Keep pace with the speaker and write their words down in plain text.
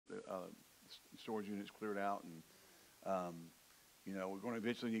storage units cleared out, and we're going to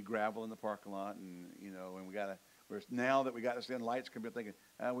eventually need gravel in the parking lot, and and we got to. Now that we got this in, lights can be thinking,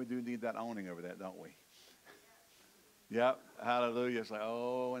 we do need that awning over that, don't we? Yep, hallelujah. It's like,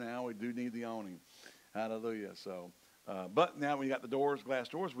 oh, now we do need the awning. Hallelujah. So, but now we got the doors, glass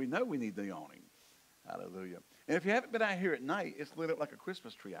doors, we know we need the awning. Hallelujah. And if you haven't been out here at night, it's lit up like a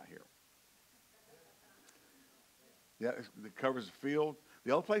Christmas tree out here. Yeah, it covers the field.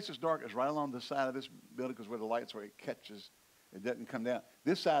 The other place that's dark is right along the side of this building because where the lights are, it catches. It doesn't come down.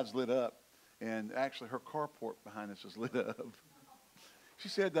 This side's lit up. And actually, her carport behind us is lit up. She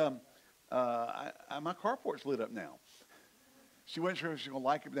said, my carport's lit up now. She wasn't sure if she was going to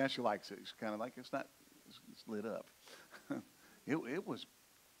like it, but now she likes it. It's kind of like it's lit up. It was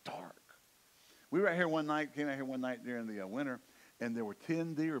dark. We were out here one night, came out here one night during the winter, and there were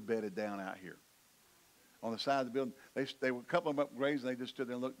 10 deer bedded down out here on the side of the building. They were a couple of them up grazing, and they just stood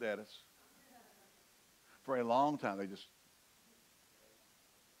there and looked at us. For a long time, they just...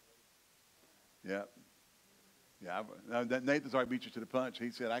 Yeah. Nathan's already beat you to the punch.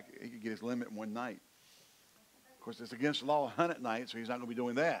 He said he could get his limit in one night. Of course, it's against the law to hunt at night, so he's not going to be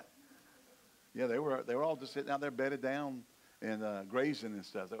doing that. Yeah, they were all just sitting out there bedded down and grazing and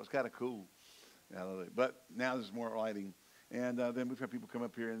stuff. That was kind of cool. But now there's more lighting. And then we've had people come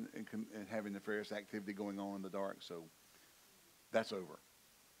up here and having nefarious activity going on in the dark. So that's over.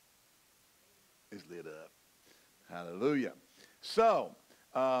 It's lit up. Hallelujah. So...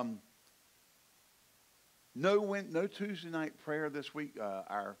 No Tuesday night prayer this week.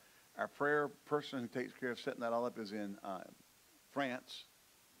 Our prayer person who takes care of setting that all up is in France.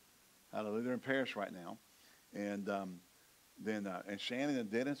 Hallelujah. They're in Paris right now. And and Shannon and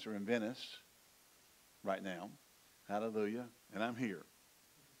Dennis are in Venice right now. Hallelujah. And I'm here.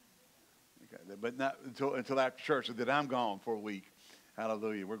 Okay. But not until after church, so that I'm gone for a week.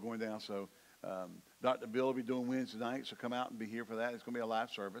 Hallelujah. We're going down. So Dr. Bill will be doing Wednesday night, so come out and be here for that. It's going to be a live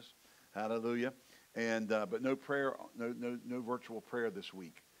service. Hallelujah. And but no prayer, no virtual prayer this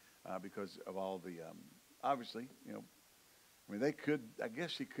week because of all the obviously, I mean they could, I guess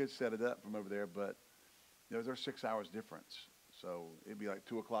she could set it up from over there, but there's 6 hours difference, so it'd be like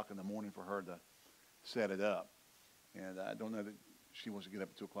 2:00 in the morning for her to set it up, and I don't know that she wants to get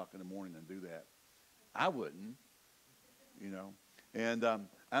up at 2:00 in the morning and do that. I wouldn't, and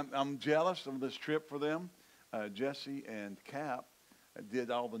I'm jealous of this trip for them. Jesse and Cap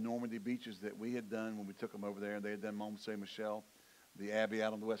did all the Normandy beaches that we had done when we took them over there, and they had done Mont Saint Michel, the Abbey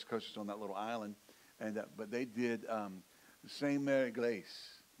out on the west coast, just on that little island, and but they did Saint Mary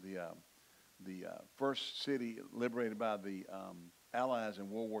Glace, the first city liberated by the Allies in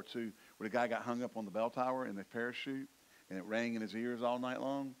World War II, where the guy got hung up on the bell tower in the parachute, and it rang in his ears all night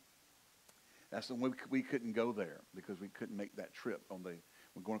long. That's the one we couldn't go there because we couldn't make that trip.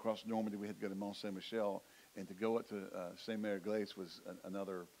 We're going across Normandy. We had to go to Mont Saint Michel. And to go up to St. Mary Glace was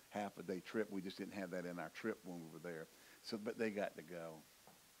another half-a-day trip. We just didn't have that in our trip when we were there. So, but they got to go.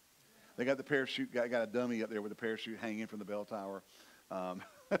 They got the parachute. Got a dummy up there with the parachute hanging from the bell tower.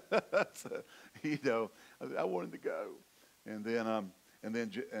 So, I wanted to go. And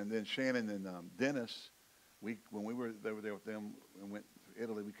then Shannon and Dennis, when we were over there with them and went to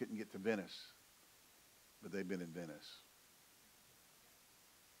Italy, we couldn't get to Venice, but they've been in Venice.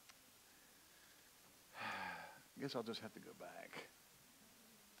 I guess I'll just have to go back.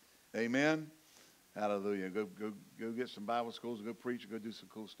 Amen. Hallelujah. Go get some Bible schools, go preach, and go do some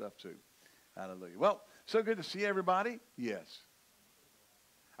cool stuff too. Hallelujah. Well, so good to see everybody. Yes.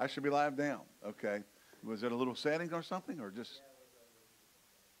 I should be live now. Okay. Was it a little setting or something, or just?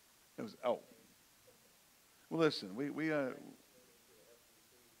 It was. Oh. Well, listen. We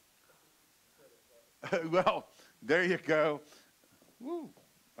well, there you go. Woo.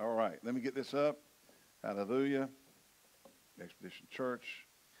 All right. Let me get this up. Hallelujah. Expedition Church.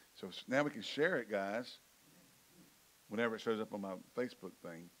 So now we can share it, guys, whenever it shows up on my Facebook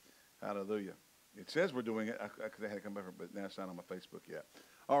thing. Hallelujah. It says we're doing it because I had to come back, but now it's not on my Facebook yet.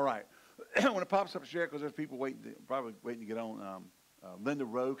 All right. When it pops up, share it because there's people probably waiting to get on. Linda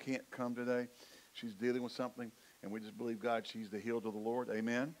Rowe can't come today. She's dealing with something, and we just believe God. She's the healed of the Lord.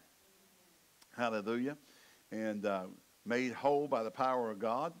 Amen. Hallelujah. And made whole by the power of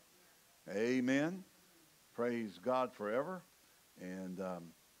God. Amen. Praise God forever. And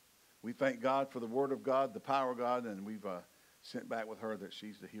we thank God for the word of God, the power of God, and we've sent back with her that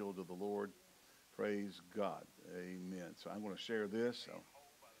she's the healed of the Lord. Praise God. Amen. So I'm going to share this. So,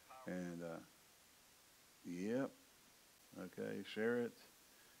 and, yep. Okay, share it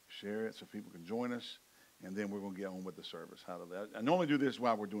so people can join us, and then we're going to get on with the service. I normally do this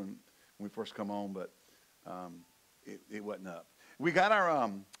while when we first come on, but it wasn't up. We got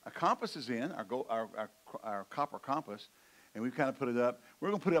our compasses in, our copper compass, and we've kind of put it up. We're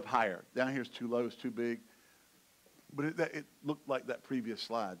going to put it up higher. Down here is too low, it's too big. But it looked like that previous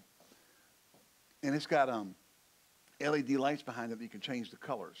slide. And it's got LED lights behind it that you can change the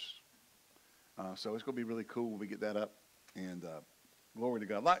colors. So it's going to be really cool when we get that up. And glory to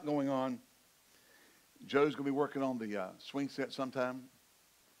God. A lot going on. Joe's going to be working on the swing set sometime.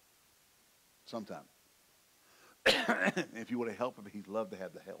 If you want to help him, he'd love to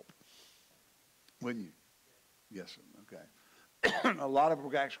have the help. Wouldn't you? Yes, sir. Okay. A lot of it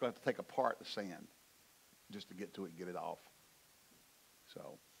we're actually going to have to take apart the sand just to get to it and get it off.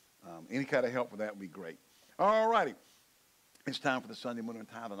 So any kind of help with that would be great. All righty. It's time for the Sunday morning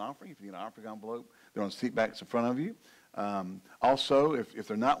tithe and offering. If you need an offering envelope, they're on seat backs in front of you. Also, if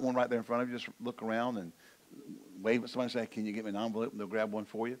they're not one right there in front of you, just look around and wave at somebody and say, can you get me an envelope? And they'll grab one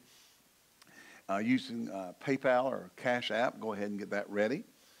for you. Using PayPal or Cash App, go ahead and get that ready.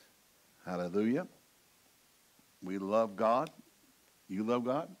 Hallelujah. We love God. You love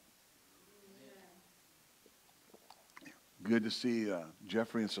God? Yeah. Good to see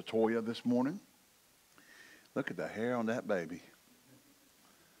Jeffrey and Satoya this morning. Look at the hair on that baby.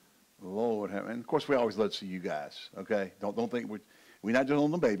 Lord, and of course we always love to see you guys. Okay, don't think we're not just on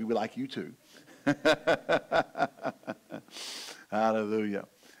the baby. We like you too. Hallelujah.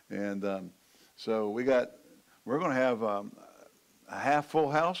 And so we're going to have a half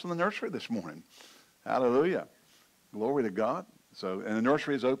full house in the nursery this morning. Hallelujah. Glory to God. So, and the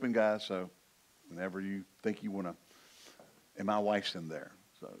nursery is open, guys. So whenever you think you want to, and my wife's in there.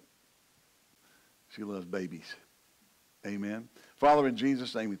 So she loves babies. Amen. Father, in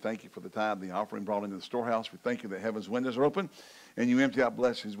Jesus' name, we thank you for the tithe, the offering brought into the storehouse. We thank you that heaven's windows are open and you empty out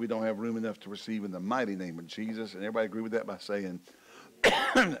blessings we don't have room enough to receive in the mighty name of Jesus. And everybody agree with that by saying,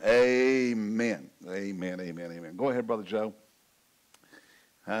 amen. Amen, amen, amen. Go ahead, Brother Joe.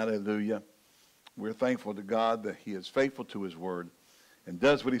 Hallelujah. We're thankful to God that he is faithful to his word and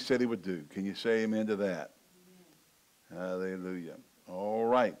does what he said he would do. Can you say amen to that? Amen. Hallelujah. All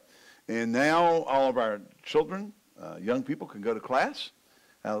right. And now all of our children, young people can go to class.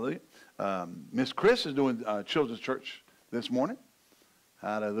 Hallelujah. Miss Chris is doing children's church this morning.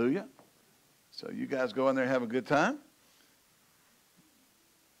 Hallelujah. So you guys go in there and have a good time.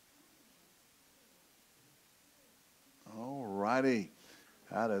 All righty.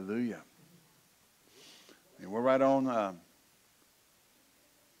 Hallelujah. And we're right on.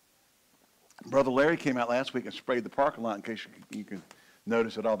 Brother Larry came out last week and sprayed the parking lot in case you can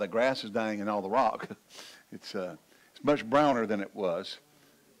notice that all that grass is dying and all the rock. It's much browner than it was.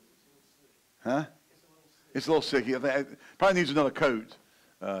 Huh? It's a little sticky. It probably needs another coat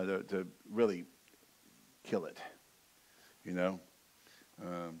to really kill it. You know?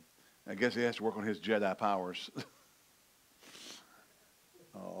 I guess he has to work on his Jedi powers.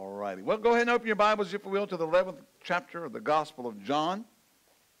 All righty. Well, go ahead and open your Bibles, if you will, to the 11th chapter of the Gospel of John.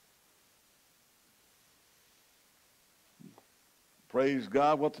 Praise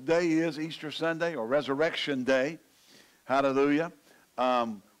God. Well, today is Easter Sunday or Resurrection Day. Hallelujah.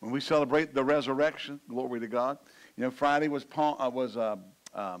 When we celebrate the resurrection, glory to God. You know, Friday was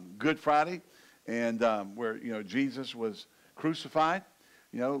Good Friday, and where, you know, Jesus was crucified.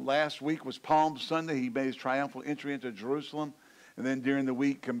 You know, last week was Palm Sunday. He made his triumphal entry into Jerusalem. And then during the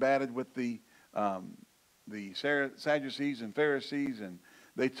week combated with the Sadducees and Pharisees, and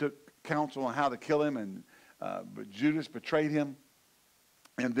they took counsel on how to kill him, but Judas betrayed him.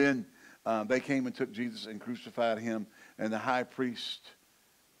 And then they came and took Jesus and crucified him, and the high priest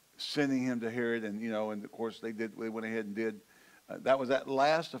sending him to Herod, and, you know, and of course they went ahead and did. That was that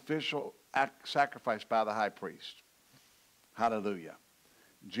last official sacrifice by the high priest. Hallelujah.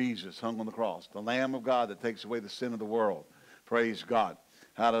 Jesus hung on the cross, the Lamb of God that takes away the sin of the world. Praise God.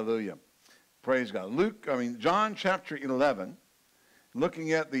 Hallelujah. Praise God. John chapter 11,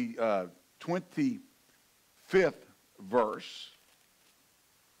 looking at the 25th verse.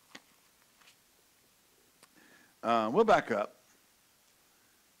 We'll back up.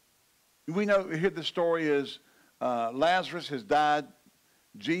 We know here the story is Lazarus has died.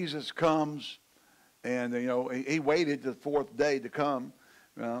 Jesus comes, and, you know, he waited the fourth day to come.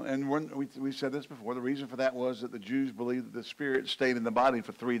 And we said this before. The reason for that was that the Jews believed that the spirit stayed in the body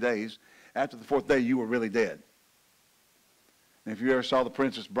for 3 days. After the fourth day, you were really dead. And if you ever saw The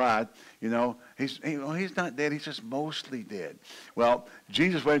Princess Bride, you know, he's not dead. He's just mostly dead. Well,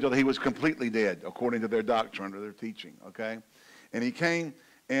 Jesus waited until he was completely dead, according to their doctrine or their teaching, okay? And he came,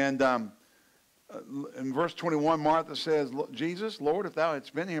 and in verse 21, Martha says, Jesus, Lord, if thou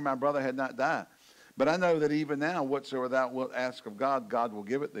hadst been here, my brother had not died. But I know that even now, whatsoever thou wilt ask of God, God will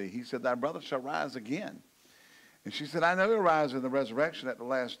give it thee. He said, thy brother shall rise again. And she said, I know he'll rise in the resurrection at the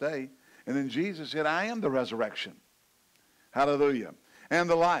last day. And then Jesus said, I am the resurrection. Hallelujah. And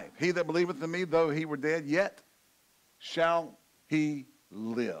the life. He that believeth in me, though he were dead, yet shall he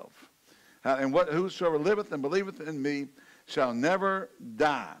live. And whosoever liveth and believeth in me shall never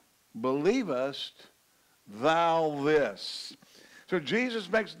die. Believest thou this? So Jesus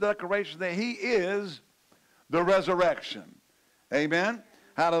makes the declaration that he is the resurrection. Amen?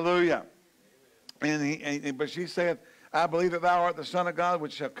 Hallelujah. But she said, I believe that thou art the Son of God,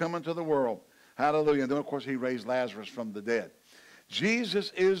 which shall come into the world. Hallelujah. And then, of course, he raised Lazarus from the dead.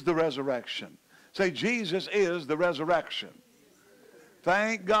 Jesus is the resurrection. Say, Jesus is the resurrection.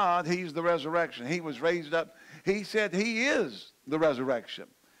 Thank God he's the resurrection. He was raised up. He said he is the resurrection.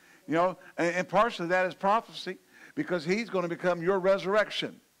 You know, and partially that is prophecy, because he's going to become your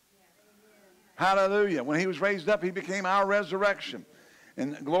resurrection. Hallelujah. When he was raised up, he became our resurrection.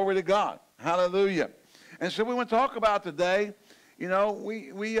 And glory to God. Hallelujah. And so we want to talk about today, you know,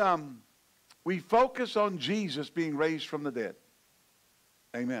 we focus on Jesus being raised from the dead.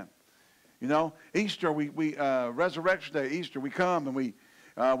 Amen. You know, Easter, Resurrection Day, Easter, we come and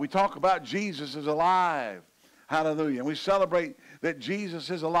we talk about Jesus is alive. Hallelujah. And we celebrate that Jesus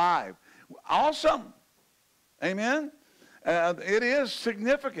is alive. Awesome. Amen. It is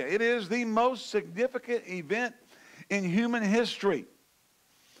significant. It is the most significant event in human history.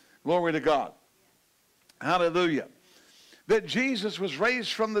 Glory to God. Hallelujah. That Jesus was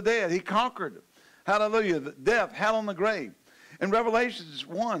raised from the dead. He conquered, hallelujah, death, hell, and the grave. In Revelations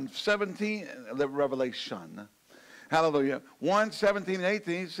 1:17, Revelation, hallelujah, 1:17 and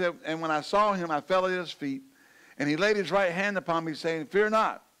 18, he said, and when I saw him, I fell at his feet, and he laid his right hand upon me, saying, fear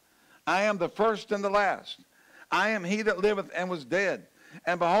not, I am the first and the last. I am he that liveth and was dead.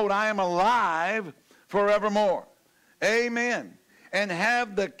 And behold, I am alive forevermore. Amen. And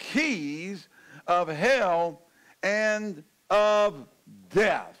have the keys of hell and of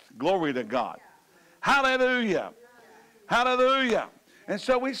death. Glory to God. Hallelujah. Hallelujah. And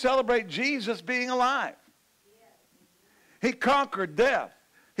so we celebrate Jesus being alive. He conquered death.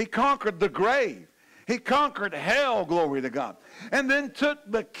 He conquered the grave. He conquered hell, glory to God. And then took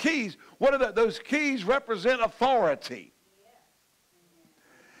the keys. What are those keys represent authority.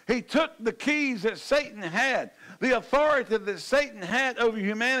 He took the keys that Satan had, the authority that Satan had over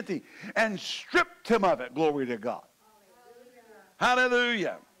humanity, and stripped him of it, glory to God.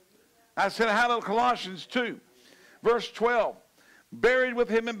 Hallelujah. I said, hallelujah, Colossians 2, verse 12. Buried with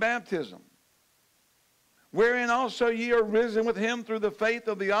him in baptism, wherein also ye are risen with him through the faith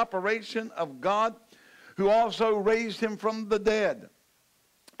of the operation of God, who also raised him from the dead.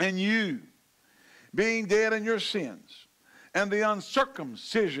 And you, being dead in your sins, and the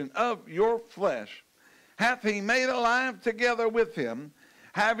uncircumcision of your flesh, hath he made alive together with him,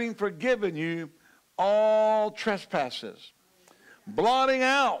 having forgiven you all trespasses, blotting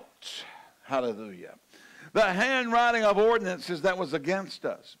out, hallelujah, the handwriting of ordinances that was against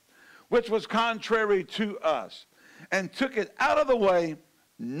us, which was contrary to us, and took it out of the way,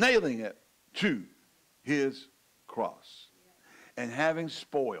 nailing it to his cross. And having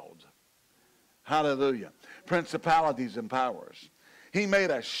spoiled, hallelujah, principalities and powers, he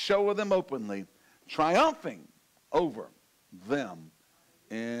made a show of them openly, triumphing over them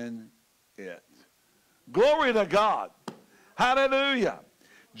in it. Glory to God. Hallelujah.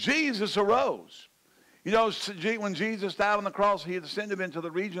 Jesus arose. You know, when Jesus died on the cross, he ascended into the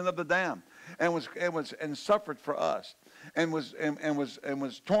region of the damned and suffered for us and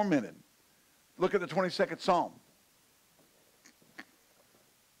was tormented. Look at the 22nd Psalm.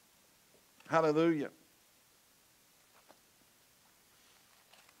 Hallelujah.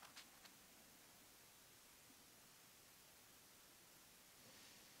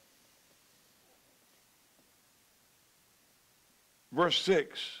 Verse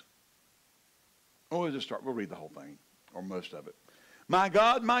 6. Oh, we'll just start. We'll read the whole thing, or most of it. My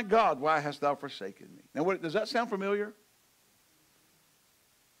God, why hast thou forsaken me? Now, does that sound familiar?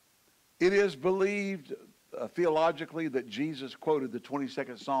 It is believed theologically that Jesus quoted the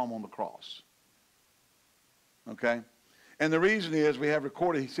 22nd Psalm on the cross. Okay? And the reason is we have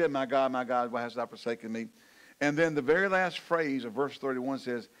recorded, he said, my God, why hast thou forsaken me? And then the very last phrase of verse 31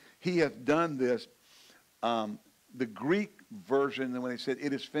 says, he hath done this. The Greek version, when he said,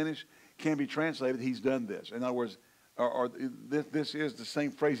 it is finished, can be translated, he's done this. In other words, this is the same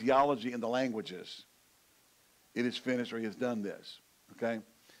phraseology in the languages. It is finished, or he has done this. Okay?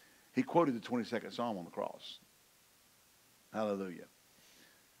 He quoted the 22nd Psalm on the cross. Hallelujah.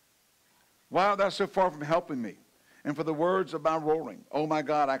 Why art thou so far from helping me? And for the words of my roaring, oh my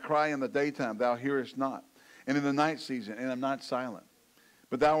God, I cry in the daytime, thou hearest not. And in the night season, and am not silent.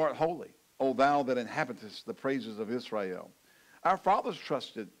 But thou art holy, O thou that inhabitest the praises of Israel. Our fathers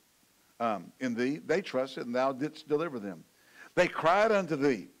trusted in thee. They trusted, and thou didst deliver them. They cried unto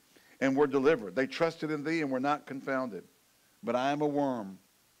thee, and were delivered. They trusted in thee, and were not confounded. But I am a worm,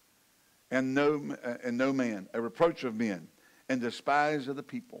 and no man, a reproach of men, and despised of the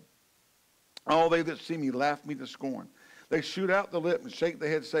people. All they that see me laugh me to scorn. They shoot out the lip and shake their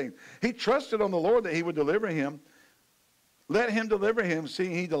head, saying, He trusted on the Lord that he would deliver him. Let him deliver him,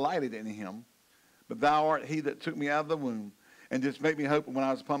 seeing he delighted in him. But thou art he that took me out of the womb, and didst make me hope when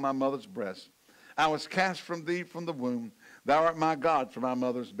I was upon my mother's breast. I was cast from thee from the womb. Thou art my God from my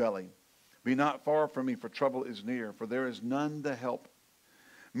mother's belly. Be not far from me, for trouble is near, for there is none to help.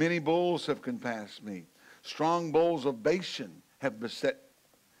 Many bulls have compassed me. Strong bulls of Bashan have beset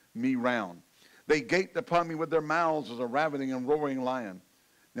me round. They gaped upon me with their mouths as a ravening and roaring lion.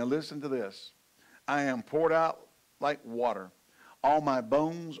 Now listen to this. I am poured out like water. All my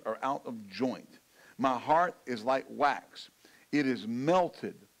bones are out of joint. My heart is like wax. It is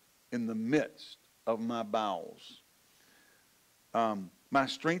melted in the midst of my bowels. My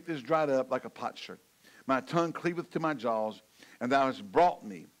strength is dried up like a potsherd. My tongue cleaveth to my jaws, and thou hast brought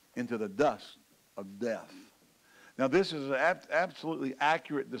me into the dust of death. Now this is an absolutely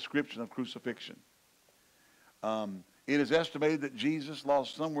accurate description of crucifixion. It is estimated that Jesus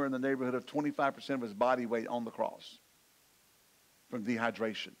lost somewhere in the neighborhood of 25% of his body weight on the cross from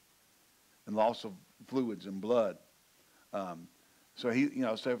dehydration and loss of fluids and blood. So he,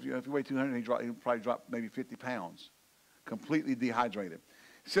 so if you weigh 200, he probably dropped maybe 50 pounds, completely dehydrated.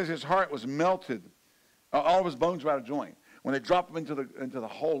 It says his heart was melted, all of his bones were out of joint. When they dropped him into the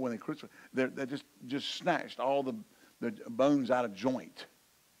hole when they crucified, they just snatched all the bones out of joint.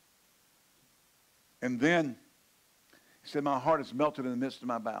 And then he said, my heart is melted in the midst of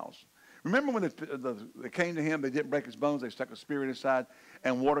my bowels. Remember when they came to him, they didn't break his bones, they stuck a spear in his side,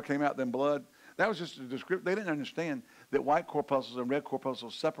 and water came out, then blood? That was just a description. They didn't understand that white corpuscles and red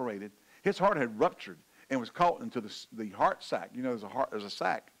corpuscles separated. His heart had ruptured and was caught into the heart sac. There's a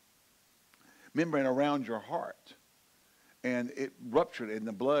sac membrane around your heart. And it ruptured, and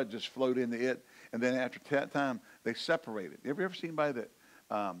the blood just flowed into it. And then after that time, they separated. Have you ever seen anybody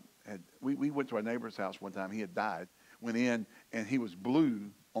that we went to our neighbor's house one time. He had died. Went in, and he was blue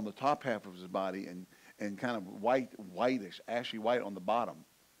on the top half of his body and kind of whitish, ashy white on the bottom.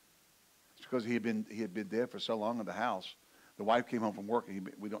 It's because he had been dead for so long in the house. The wife came home from work, and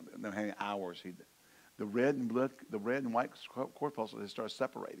we don't know how many hours the red and white corpuscles had started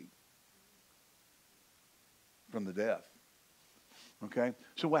separating from the death. Okay,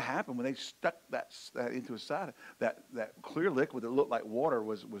 so what happened when they stuck that into his side? That clear liquid that looked like water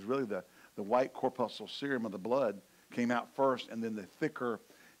was really the white corpuscle serum of the blood came out first, and then the thicker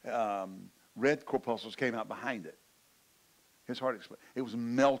red corpuscles came out behind it. His heart exploded. It was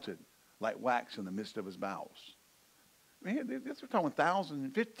melted like wax in the midst of his bowels. I mean, we're talking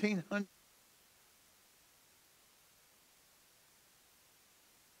 1,000, 1,500.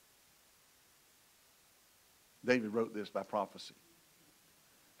 David wrote this by prophecy.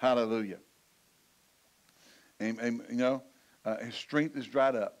 Hallelujah. And his strength is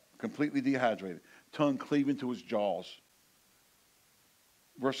dried up, completely dehydrated, tongue cleaving to his jaws.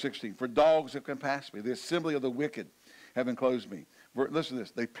 Verse 16, for dogs have compassed me. The assembly of the wicked have enclosed me. Listen to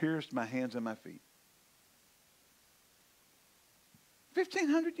this. They pierced my hands and my feet.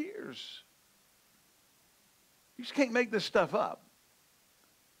 1,500 years. You just can't make this stuff up.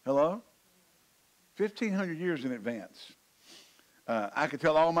 Hello? 1,500 years in advance. I could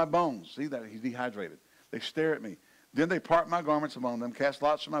tell all my bones. See that? He's dehydrated. They stare at me. Then they part my garments among them, cast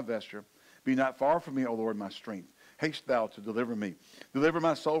lots for my vesture. Be not far from me, O Lord, my strength. Haste thou to deliver me. Deliver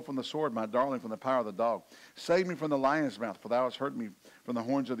my soul from the sword, my darling from the power of the dog. Save me from the lion's mouth, for thou hast heard me from the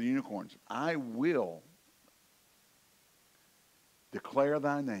horns of the unicorns. I will declare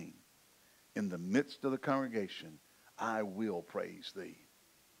thy name in the midst of the congregation. I will praise thee.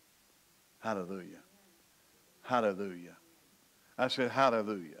 Hallelujah. Hallelujah. I said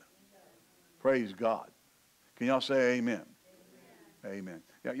hallelujah. Praise God. Can y'all say amen? Amen.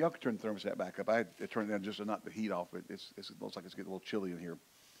 Yeah, y'all can turn the thermostat back up. I had to turn it down just to knock the heat off. It looks like it's getting a little chilly in here.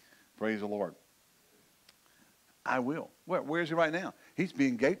 Praise the Lord. I will. Where is he right now? He's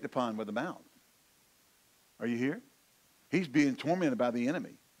being gaped upon with the mouth. Are you here? He's being tormented by the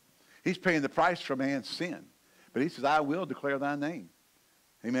enemy. He's paying the price for man's sin. But he says, I will declare thy name.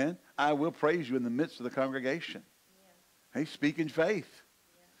 Amen. I will praise you in the midst of the congregation. Yeah. He's speaking faith.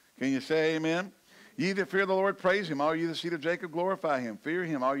 Yeah. Can you say amen? Ye that fear the Lord, praise him. All you the seed of Jacob, glorify him. Fear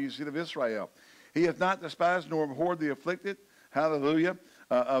him, all you the seed of Israel. He hath not despised nor abhorred the afflicted. Hallelujah.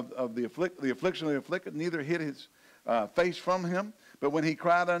 Of the affliction of the afflicted, neither hid his face from him. But when he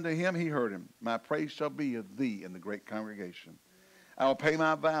cried unto him, he heard him. My praise shall be of thee in the great congregation. I will pay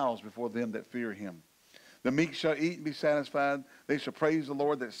my vows before them that fear him. The meek shall eat and be satisfied. They shall praise the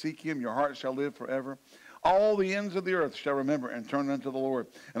Lord that seek him. Your heart shall live forever. All the ends of the earth shall remember and turn unto the Lord.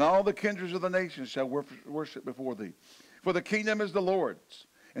 And all the kindreds of the nations shall worship before thee. For the kingdom is the Lord's,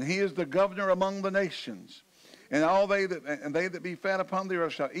 and he is the governor among the nations. And they that be fat upon the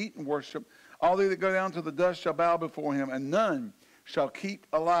earth shall eat and worship. All they that go down to the dust shall bow before him, and none shall keep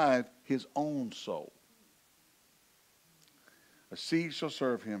alive his own soul. A seed shall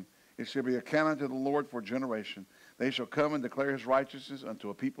serve him. It shall be accounted to the Lord for a generation. They shall come and declare his righteousness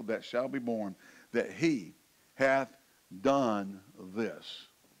unto a people that shall be born, that he hath done this.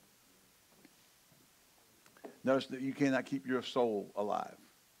 Notice that you cannot keep your soul alive,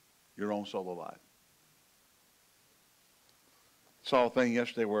 your own soul alive. Saw a thing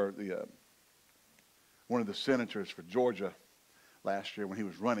yesterday where one of the senators for Georgia last year, when he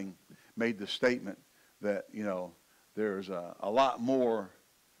was running, made the statement that, there's a lot more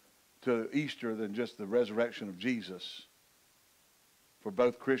to Easter than just the resurrection of Jesus for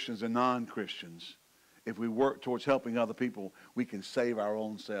both Christians and non-Christians. If we work towards helping other people, we can save our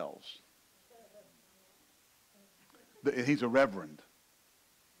own selves. He's a reverend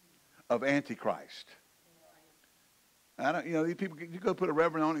of Antichrist. I don't, these people, you go put a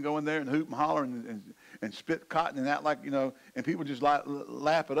reverend on and go in there and hoop and holler and spit cotton and act like, and people just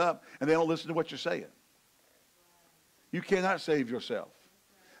laugh it up, and they don't listen to what you're saying. You cannot save yourself.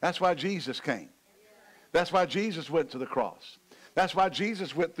 That's why Jesus came. That's why Jesus went to the cross. That's why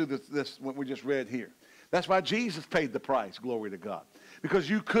Jesus went through this what we just read here. That's why Jesus paid the price, glory to God. Because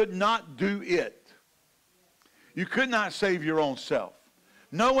you could not do it. You could not save your own self.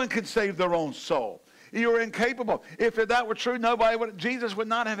 No one can save their own soul. You are incapable. If that were true, Jesus would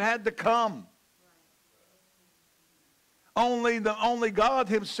not have had to come. Only God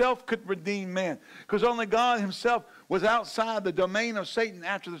himself could redeem man. Because only God himself was outside the domain of Satan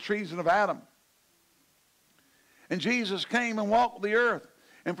after the treason of Adam. And Jesus came and walked the earth.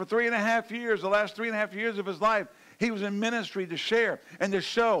 And for 3.5 years, the last 3.5 years of his life, he was in ministry to share and to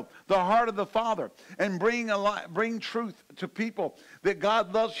show the heart of the Father and bring truth to people that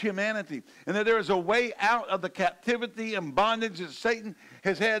God loves humanity and that there is a way out of the captivity and bondage that Satan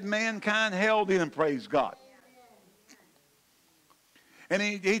has had mankind held in, praise God. And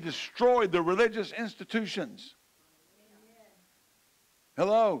he destroyed the religious institutions.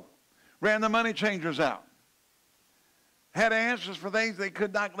 Hello. Ran the money changers out. Had answers for things they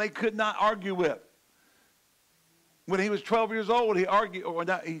could not argue with. When he was 12 years old, he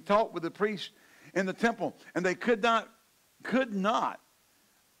talked with the priest in the temple, and they could not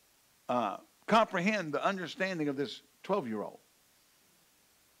comprehend the understanding of this 12-year-old.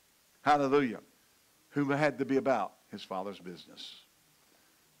 Hallelujah. Who had to be about his Father's business.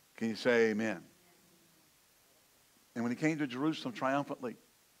 Can you say amen? And when he came to Jerusalem triumphantly,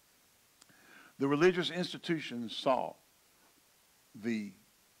 the religious institutions saw the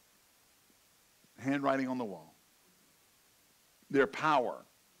handwriting on the wall, their power,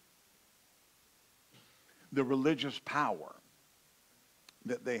 the religious power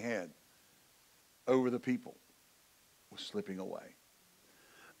that they had over the people was slipping away.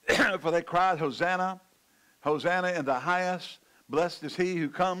 For they cried, Hosanna, Hosanna in the highest. Blessed is he who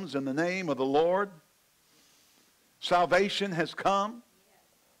comes in the name of the Lord. Salvation has come.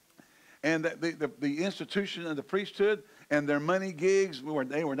 And the institution of the priesthood and their money gigs,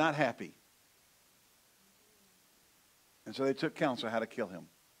 they were not happy. And so they took counsel how to kill him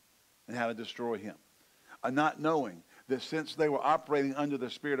and how to destroy him. Not knowing that since they were operating under the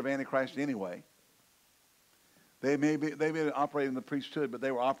spirit of Antichrist anyway, they may be operating in the priesthood, but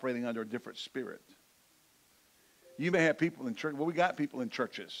they were operating under a different spirit. You may have people in church. Well, we got people in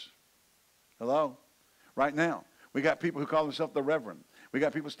churches. Hello? Right now. We got people who call themselves the reverend. We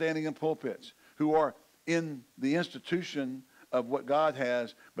got people standing in pulpits who are in the institution of what God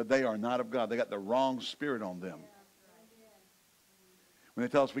has, but they are not of God. They got the wrong spirit on them. When they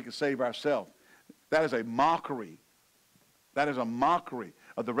tell us we can save ourselves, that is a mockery. That is a mockery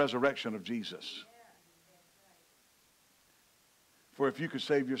of the resurrection of Jesus. For if you could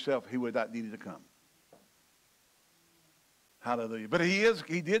save yourself, he would not need to come. Hallelujah. But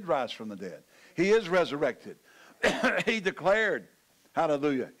he did rise from the dead. He is resurrected. He declared,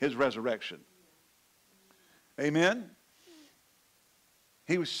 hallelujah, his resurrection. Amen.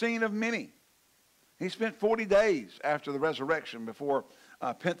 He was seen of many. He spent 40 days after the resurrection before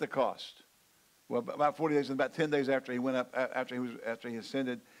Pentecost. Well, about 40 days and about 10 days after he went up, after he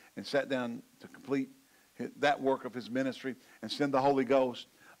ascended and sat down to complete that work of his ministry and send the Holy Ghost.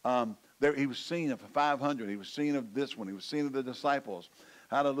 There, he was seen of 500. He was seen of this one. He was seen of the disciples.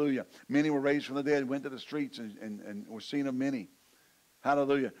 Hallelujah. Many were raised from the dead, went to the streets, and were seen of many.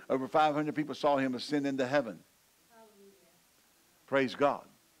 Hallelujah. Over 500 people saw him ascend into heaven. Hallelujah. Praise God.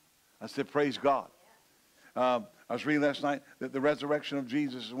 I said, praise God. I was reading last night that the resurrection of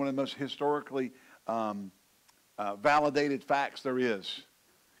Jesus is one of the most historically validated facts there is,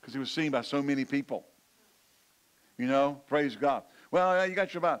 because he was seen by so many people. You know, praise God. Well, you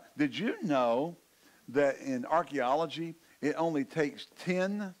got your Bible. Did you know that in archaeology, it only takes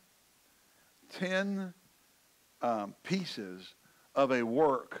 10 pieces of a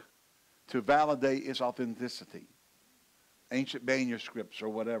work to validate its authenticity? Ancient manuscripts or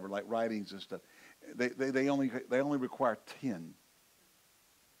whatever, like writings and stuff. They only require 10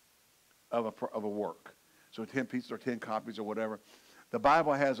 of a work. So 10 pieces or 10 copies or whatever. The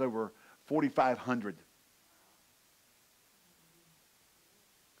Bible has over 4,500.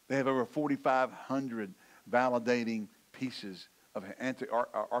 They have over 4,500 validating pieces of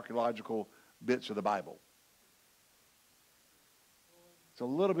archaeological bits of the Bible. It's a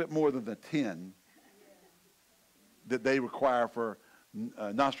little bit more than the 10 that they require for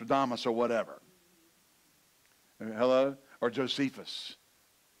Nostradamus or whatever. Hello? Or Josephus.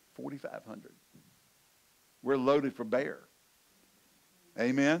 4,500. We're loaded for bear.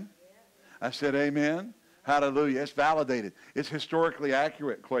 Amen? I said amen. Hallelujah. It's validated. It's historically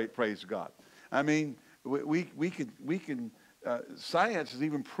accurate, praise God. I mean, we can science has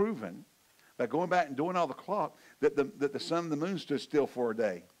even proven, by going back and doing all the clock, that the sun and the moon stood still for a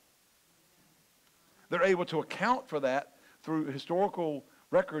day. They're able to account for that through historical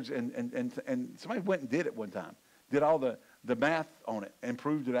records, and somebody went and did it one time. Did all the math on it and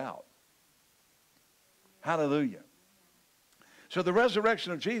proved it out. Hallelujah. So the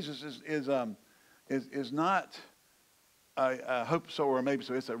resurrection of Jesus is not a hope so or maybe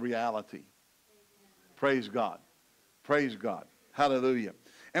so. It's a reality. Praise God. Praise God. Hallelujah.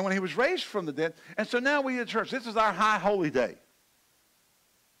 And when he was raised from the dead, and so now we at church, this is our high holy day.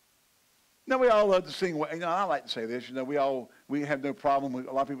 Now we all love to sing. You know, I like to say this. You know, we have no problem with,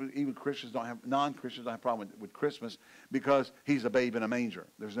 a lot of people, even Christians don't have, non-Christians don't have a problem with Christmas because he's a babe in a manger.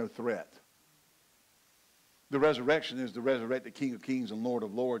 There's no threat. The resurrection is the resurrected King of Kings and Lord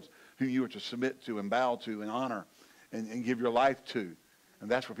of Lords, who you are to submit to and bow to and honor and give your life to. And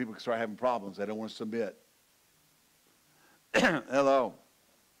that's where people start having problems. They don't want to submit. Hello.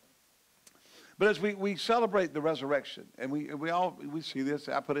 But as we celebrate the resurrection, and we see this,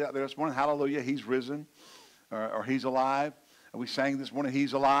 I put it out there this morning, hallelujah, he's risen, or he's alive. And we sang this morning,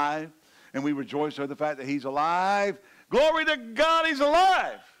 he's alive. And we rejoice over the fact that he's alive. Glory to God, he's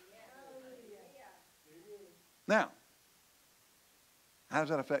alive. Now, how does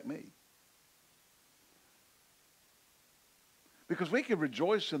that affect me? Because we can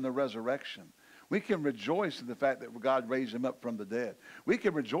rejoice in the resurrection. We can rejoice in the fact that God raised him up from the dead. We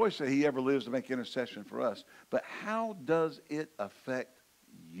can rejoice that he ever lives to make intercession for us. But how does it affect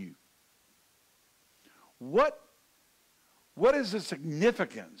you? What is the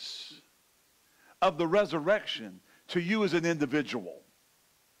significance of the resurrection to you as an individual?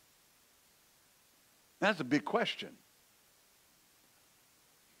 That's a big question.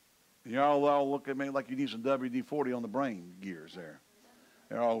 Y'all all look at me like you need some WD-40 on the brain gears there.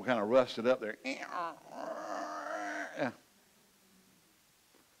 They're all kind of rusted up there. You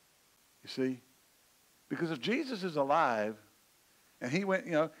see? Because if Jesus is alive, and he went,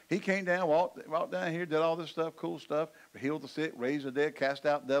 you know, he came down, walked down here, did all this stuff, cool stuff, healed the sick, raised the dead, cast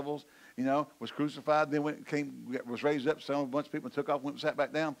out devils, you know, was crucified, then was raised up, a bunch of people took off, went and sat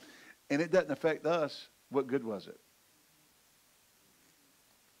back down, and it doesn't affect us. What good was it?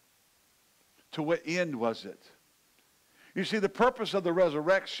 To what end was it? You see, the purpose of the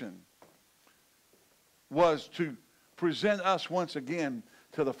resurrection was to present us once again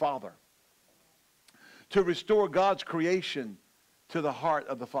to the Father. To restore God's creation to the heart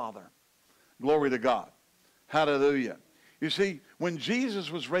of the Father. Glory to God. Hallelujah. You see, when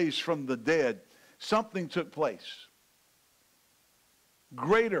Jesus was raised from the dead, something took place.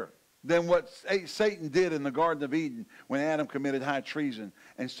 Greater than what Satan did in the Garden of Eden when Adam committed high treason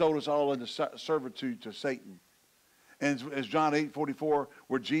and sold us all into servitude to Satan. And as John 8:44,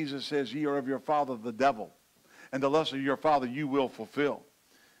 where Jesus says, ye are of your father the devil, and the lust of your father you will fulfill.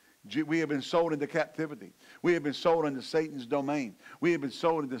 We have been sold into captivity. We have been sold into Satan's domain. We have been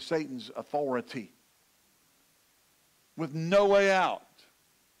sold into Satan's authority with no way out.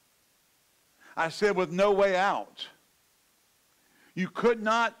 I said with no way out. You could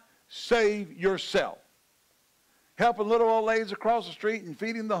not save yourself. Helping little old ladies across the street and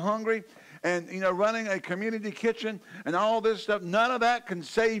feeding the hungry and, you know, running a community kitchen and all this stuff. None of that can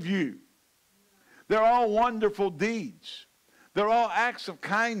save you. They're all wonderful deeds. They're all acts of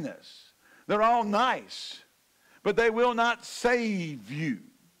kindness. They're all nice. But they will not save you.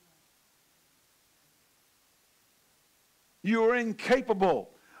 You are incapable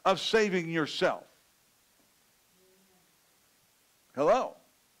of saving yourself. Hello?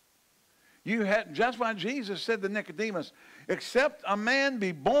 That's why Jesus said to Nicodemus, except a man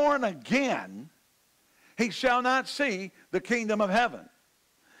be born again, he shall not see the kingdom of heaven.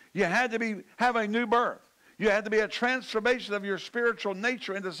 You had to have a new birth. You had to be a transformation of your spiritual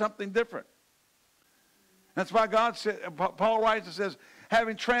nature into something different. That's why God said, Paul writes and says,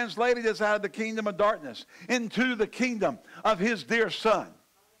 having translated us out of the kingdom of darkness into the kingdom of his dear Son.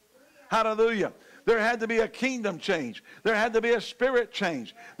 Hallelujah. There had to be a kingdom change. There had to be a spirit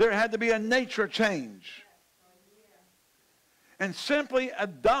change. There had to be a nature change. And simply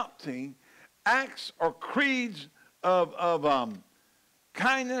adopting acts or creeds of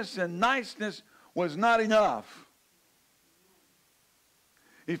kindness and niceness was not enough.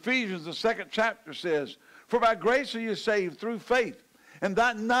 Ephesians, the 2nd chapter says, for by grace are you saved through faith, and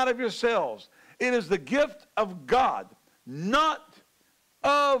that not of yourselves. It is the gift of God, not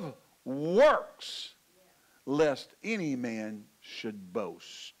of works, lest any man should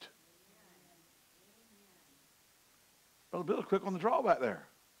boast. Brother Bill, quick on the draw back there.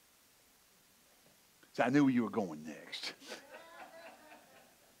 So I knew where you were going next.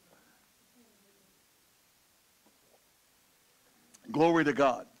 Glory to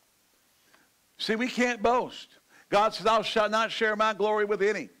God. See, we can't boast. God says, thou shalt not share my glory with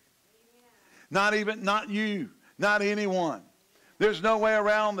any. Not you, not anyone. There's no way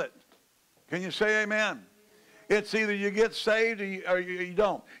around it. Can you say amen? It's either you get saved or you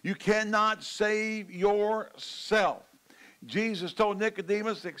don't. You cannot save yourself. Jesus told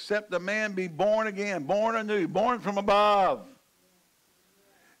Nicodemus, except a man be born again, born anew, born from above.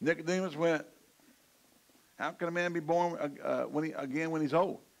 Nicodemus went, how can a man be born when he's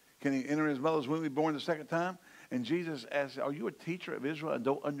old? Can he enter his mother's womb and be born the second time? And Jesus asked, are you a teacher of Israel and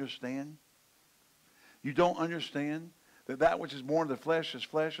don't understand? You don't understand that which is born of the flesh is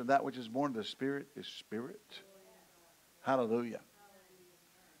flesh, and that which is born of the spirit is spirit? Hallelujah.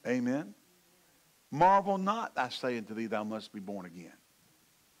 Amen. Marvel not, I say unto thee, thou must be born again.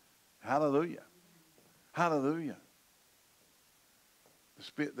 Hallelujah. Hallelujah.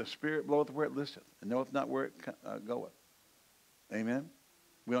 The Spirit bloweth where it listeth, and knoweth not where it goeth. Amen.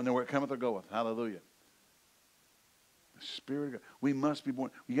 We don't know where it cometh or goeth. Hallelujah. The Spirit of God. We must be born.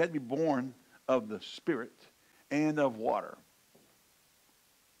 You got to be born of the Spirit and of water.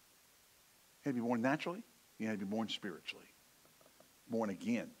 You had to be born naturally. You had to be born spiritually. Born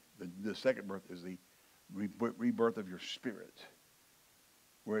again. The second birth is the rebirth of your spirit.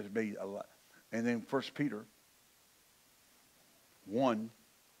 Where it's made a lot. And then 1 Peter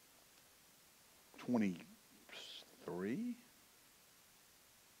 1:23.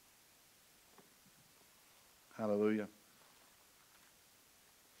 Hallelujah.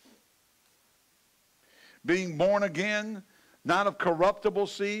 Being born again, not of corruptible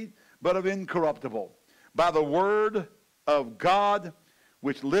seed, but of incorruptible, by the word of God,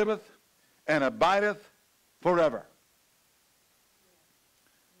 which liveth and abideth forever.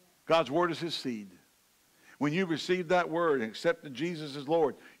 God's word is his seed. When you received that word and accepted Jesus as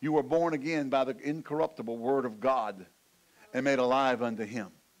Lord, you were born again by the incorruptible word of God and made alive unto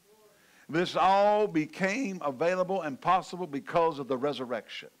him. This all became available and possible because of the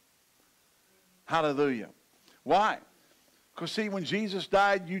resurrection. Hallelujah. Why? Because see, when Jesus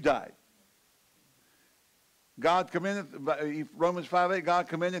died, you died. God commended, Romans 5:8, God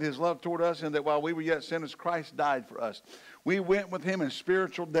commended his love toward us, and that while we were yet sinners, Christ died for us. We went with him in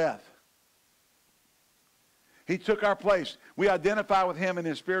spiritual death. He took our place. We identify with him in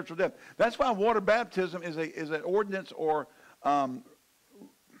his spiritual death. That's why water baptism is an ordinance or, I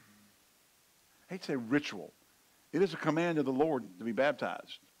hate to say ritual. It is a command of the Lord to be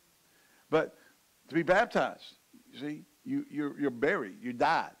baptized. But to be baptized, you see, you're buried. You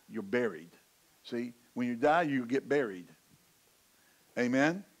died. You're buried. See, when you die, you get buried.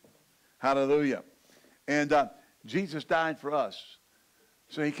 Amen? Hallelujah. And Jesus died for us.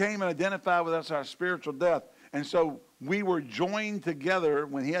 So he came and identified with us our spiritual death. And so we were joined together.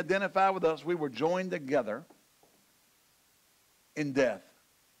 When he identified with us, we were joined together in death.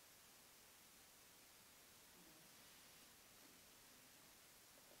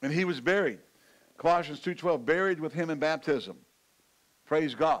 And he was buried. Colossians 2:12, buried with him in baptism.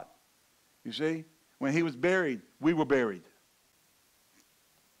 Praise God. You see, when he was buried, we were buried.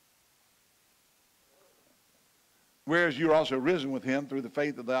 Whereas you're also risen with him through the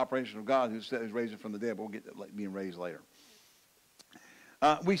faith of the operation of God who is raised from the dead. But we'll get to being raised later.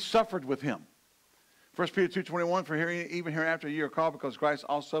 We suffered with him. 1 Peter 2:21, for here, even hereafter ye are called, because Christ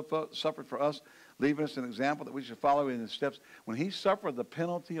also suffered for us, leaving us an example that we should follow in his steps. When he suffered the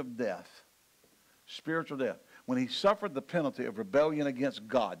penalty of death, spiritual death, when he suffered the penalty of rebellion against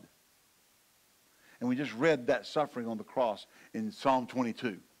God, and we just read that suffering on the cross in Psalm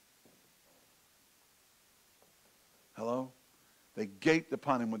 22. Hello? They gaped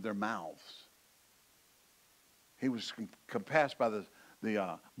upon him with their mouths. He was compassed by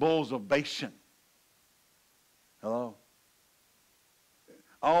the bulls of Bashan. Hello?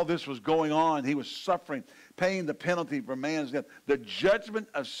 All this was going on. He was suffering, paying the penalty for man's death. The judgment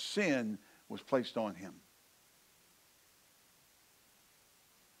of sin was placed on him.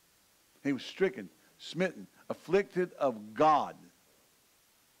 He was stricken, smitten, afflicted of God.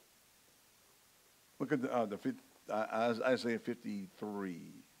 Look at Isaiah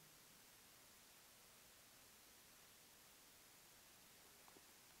 53.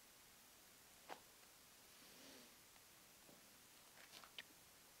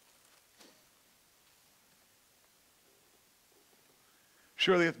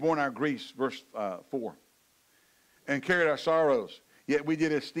 Surely hath borne our griefs, verse 4, and carried our sorrows. Yet we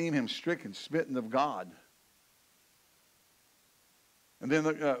did esteem him stricken, smitten of God. And then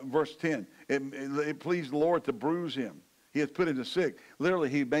verse 10, it pleased the Lord to bruise him. He hath put him to sick. Literally,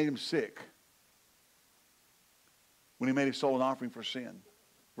 he made him sick when he made his soul an offering for sin.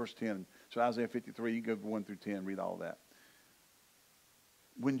 Verse 10. So Isaiah 53, you go 1 through 10, read all that.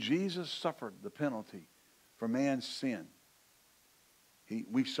 When Jesus suffered the penalty for man's sin,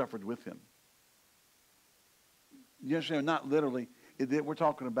 we suffered with him. You understand? Not literally. We're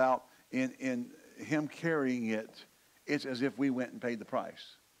talking about in him carrying it. It's as if we went and paid the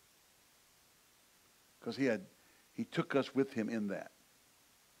price. Because he took us with him in that.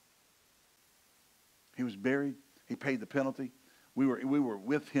 He was buried. He paid the penalty. We were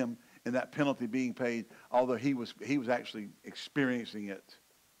with him in that penalty being paid, although he was actually experiencing it.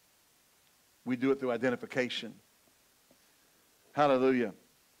 We do it through identification. Hallelujah.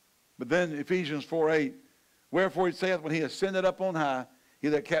 But then Ephesians 4:8, wherefore he saith, when he ascended up on high, he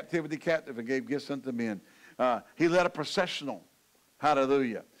led captivity captive and gave gifts unto men. He led a processional.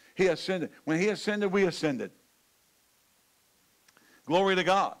 Hallelujah. He ascended. When he ascended, we ascended. Glory to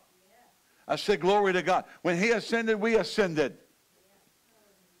God. I said glory to God. When he ascended, we ascended.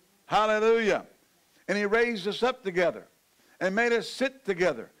 Hallelujah. And he raised us up together and made us sit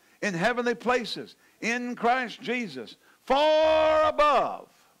together in heavenly places in Christ Jesus, far above.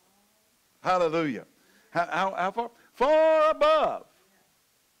 Hallelujah. How far? Far above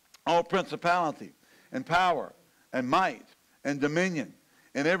all principality and power and might and dominion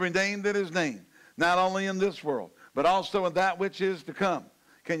and every name that is named, not only in this world, but also in that which is to come.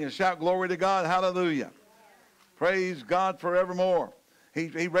 Can you shout glory to God? Hallelujah. Praise God forevermore.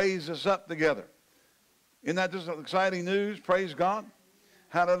 He raised us up together. Isn't that just exciting news? Praise God.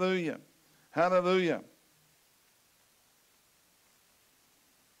 Hallelujah. Hallelujah.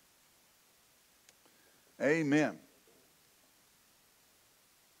 Amen.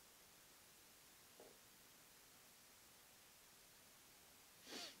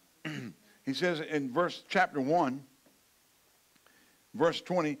 He says in chapter 1, verse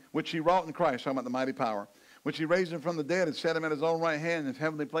 20, which he wrought in Christ, talking about the mighty power, which he raised him from the dead and set him at his own right hand in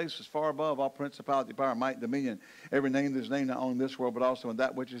heavenly places, far above all principality, power, might, dominion, every name that is named not only in this world, but also in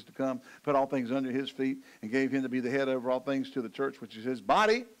that which is to come, put all things under his feet, and gave him to be the head over all things to the church, which is his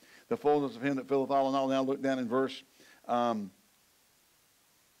body, the fullness of him that filleth all in all. Now look down in verse 5.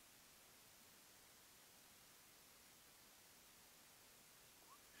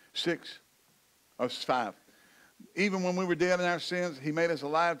 Even when we were dead in our sins, he made us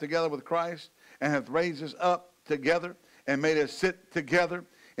alive together with Christ, and hath raised us up together, and made us sit together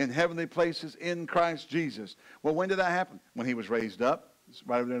in heavenly places in Christ Jesus. Well, when did that happen? When he was raised up. It's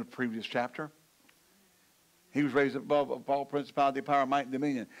right over in the previous chapter. He was raised up above all principality, power, might, and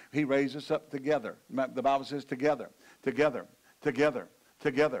dominion. He raised us up together. The Bible says together, together, together,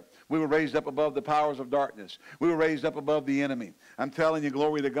 together. We were raised up above the powers of darkness. We were raised up above the enemy. I'm telling you,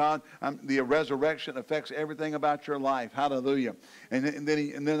 glory to God. The resurrection affects everything about your life. Hallelujah. And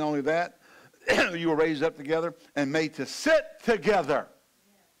then only that, you were raised up together and made to sit together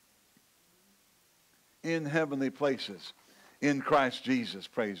in heavenly places in Christ Jesus.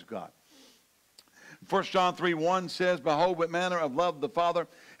 Praise God. 1 John 3:1 says, behold, what manner of love the Father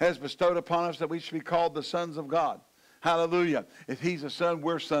has bestowed upon us, that we should be called the sons of God. Hallelujah. If he's a son,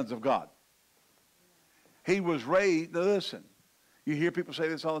 we're sons of God. He was raised. Now listen, you hear people say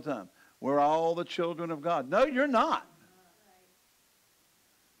this all the time. We're all the children of God. No, you're not.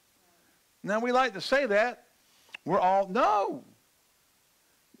 Now we like to say that. No.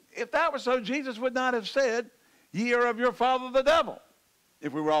 if that were so, Jesus would not have said, ye are of your father the devil,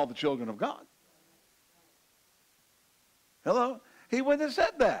 if we were all the children of God. Hello? He wouldn't have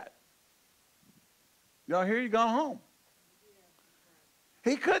said that. Y'all hear? You gone home.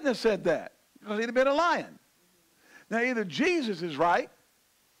 He couldn't have said that because he'd have been a lion. Now, either Jesus is right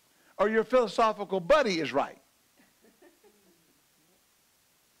or your philosophical buddy is right.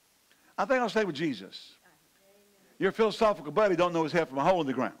 I think I'll stay with Jesus. Your philosophical buddy don't know his head from a hole in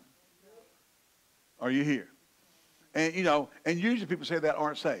the ground. Are you here? And, you know, and usually people say that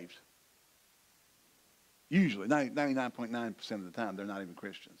aren't saved. Usually, 99.9% of the time, they're not even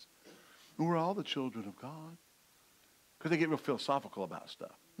Christians. And we're all the children of God. Because they get real philosophical about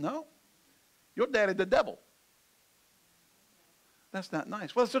stuff. No. Your daddy the devil. That's not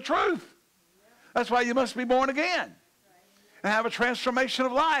nice. Well, it's the truth. That's why you must be born again. And have a transformation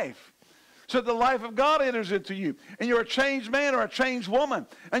of life. So the life of God enters into you. And you're a changed man or a changed woman.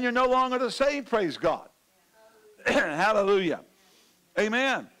 And you're no longer the same, praise God. Hallelujah.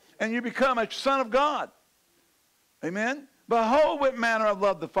 Amen. And you become a son of God. Amen. Behold, what manner of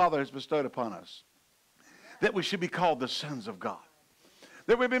love the Father has bestowed upon us, that we should be called the sons of God,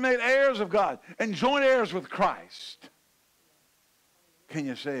 that we be made heirs of God and joint heirs with Christ. Can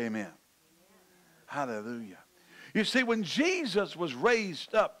you say amen? Hallelujah. You see, when Jesus was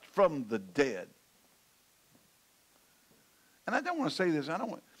raised up from the dead, and I don't want to say this,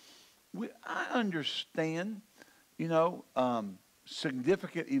 I understand, you know,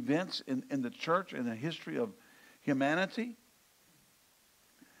 significant events in the church and the history of humanity.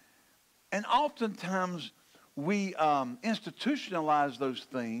 And oftentimes we institutionalize those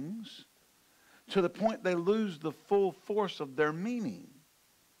things to the point they lose the full force of their meaning.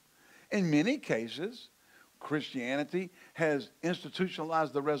 In many cases, Christianity has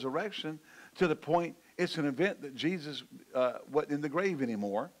institutionalized the resurrection to the point it's an event that Jesus wasn't in the grave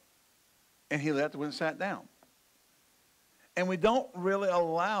anymore, and he left and sat down. And we don't really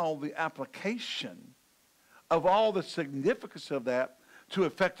allow the application of all the significance of that to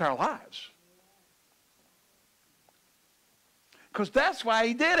affect our lives. Because that's why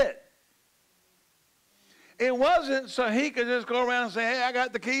he did it. It wasn't so he could just go around and say, hey, I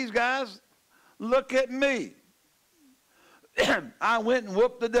got the keys, guys. Look at me. I went and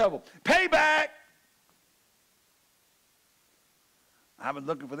whooped the devil. Payback. I've been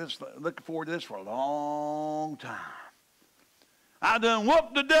looking forward to this for a long time. I done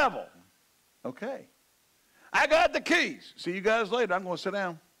whooped the devil. Okay. I got the keys. See you guys later. I'm going to sit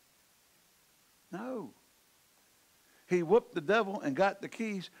down. No. He whooped the devil and got the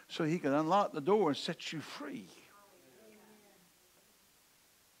keys so he could unlock the door and set you free.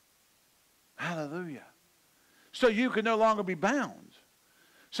 Hallelujah. So you can no longer be bound.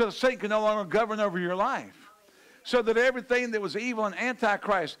 So Satan can no longer govern over your life. So that everything that was evil and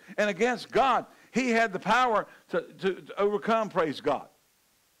antichrist and against God, he had the power to overcome, praise God.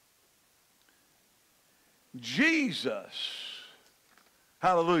 Jesus,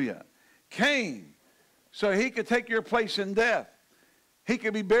 hallelujah, came so he could take your place in death. He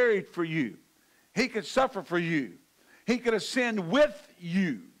could be buried for you. He could suffer for you. He could ascend with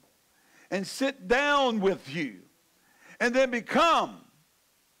you and sit down with you and then become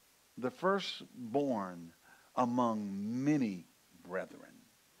the firstborn among many brethren.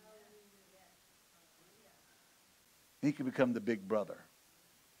 He could become the big brother.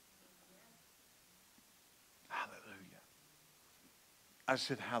 I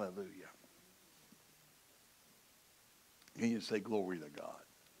said, hallelujah. Can you say glory to God?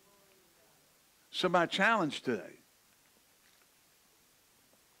 So my challenge today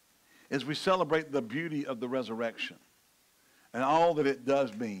is we celebrate the beauty of the resurrection and all that it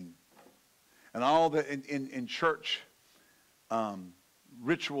does mean and all that in church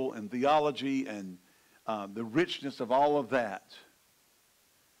ritual and theology and the richness of all of that.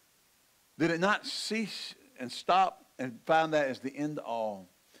 Did it not cease and stop and find that as the end all,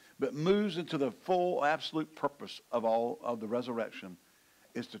 but moves into the full, absolute purpose of all of the resurrection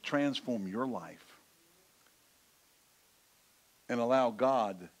is to transform your life and allow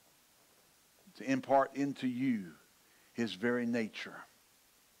God to impart into you his very nature,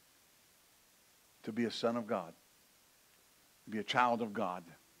 to be a son of God, to be a child of God,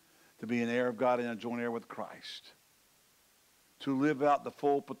 to be an heir of God and a joint heir with Christ, to live out the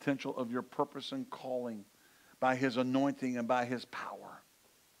full potential of your purpose and calling by his anointing and by his power.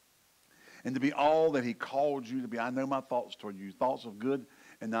 And to be all that he called you to be. I know my thoughts toward you, thoughts of good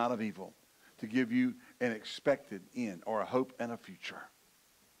and not of evil, to give you an expected end or a hope and a future.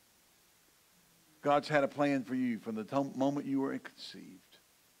 God's had a plan for you from the moment you were conceived.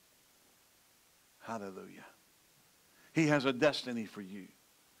 Hallelujah. He has a destiny for you.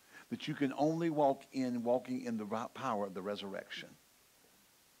 that you can only walking in the power of the resurrection.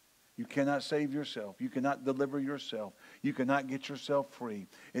 You cannot save yourself. You cannot deliver yourself. You cannot get yourself free.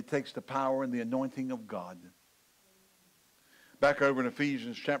 It takes the power and the anointing of God. Back over in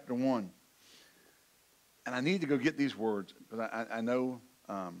Ephesians chapter 1. And I need to go get these words, because I know.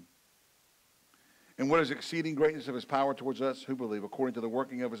 And what is exceeding greatness of his power towards us who believe, according to the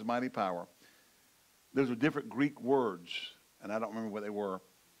working of his mighty power. Those are different Greek words, and I don't remember what they were.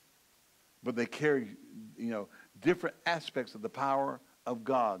 But they carry, different aspects of the power of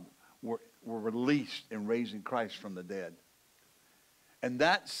God were released in raising Christ from the dead. And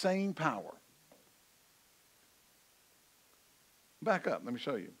that same power, back up, let me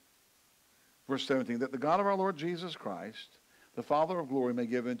show you. Verse 17, that the God of our Lord Jesus Christ, the Father of glory, may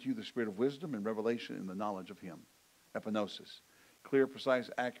give unto you the spirit of wisdom and revelation in the knowledge of him. Epignosis. Clear, precise,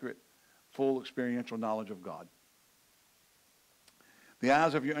 accurate, full experiential knowledge of God. The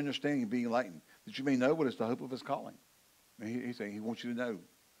eyes of your understanding being enlightened, that you may know what is the hope of his calling. He's saying he wants you to know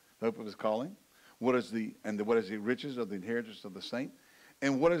the hope of his calling. What is the riches of the inheritance of the saint?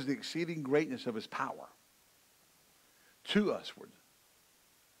 And what is the exceeding greatness of his power to usward?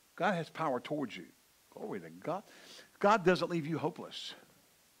 God has power towards you. Glory to God. God doesn't leave you hopeless.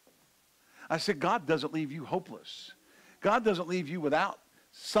 I said God doesn't leave you hopeless. God doesn't leave you without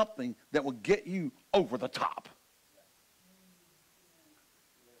something that will get you over the top.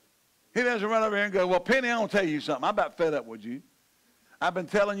 He doesn't run over here and go, well, Penny, I'm going to tell you something. I'm about fed up with you. I've been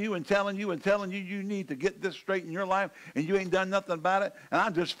telling you and telling you and telling you you need to get this straight in your life, and you ain't done nothing about it, and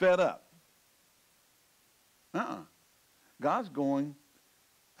I'm just fed up. God's going,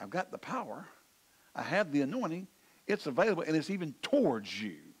 I've got the power. I have the anointing. It's available, and it's even towards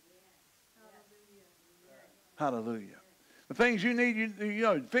you. Hallelujah. The things you need,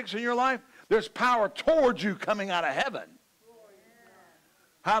 fix in your life, there's power towards you coming out of heaven.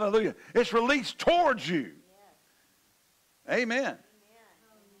 Hallelujah. It's released towards you. Amen.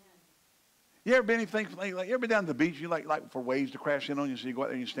 You ever been anything like you ever been down to the beach? You like for waves to crash in on you, so you go out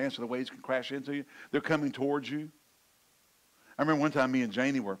there and you stand so the waves can crash into you. They're coming towards you. I remember one time me and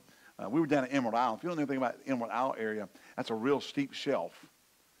Janie were down at Emerald Isle. If you don't know anything about the Emerald Isle area, that's a real steep shelf.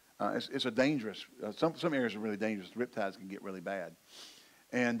 It's a dangerous. Some areas are really dangerous. The riptides can get really bad.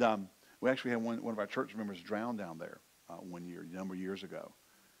 And we actually had one of our church members drown down there one year, a number of years ago.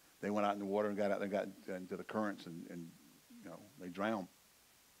 They went out in the water and got out there and got into the currents and they drowned.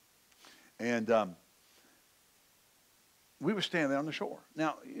 And we were standing there on the shore.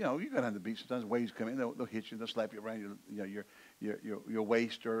 Now, you go down to the beach. Sometimes waves come in. They'll hit you. They'll slap you around your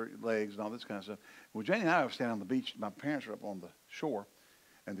waist or legs and all this kind of stuff. Well, Janie and I were standing on the beach. My parents were up on the shore,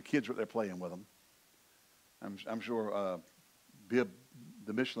 and the kids were there playing with them. I'm sure Bib,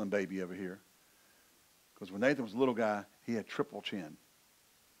 the Michelin baby over here, because when Nathan was a little guy, he had triple chin.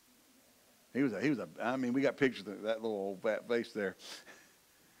 He was I mean, we got pictures of that little old fat face there.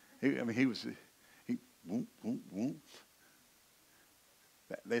 He boom, boom, boom.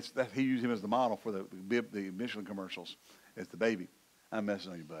 He used him as the model for the Michelin commercials as the baby. I'm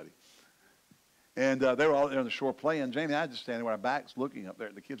messing on you, buddy. And they were all there on the shore playing. Janie and I just standing with our backs looking up there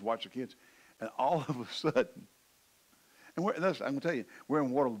at the kids, watch the kids. And all of a sudden, and I'm going to tell you, we're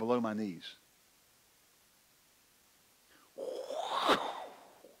in water below my knees.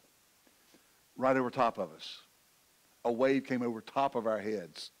 Right over top of us. A wave came over top of our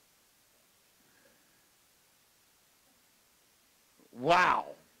heads. Wow.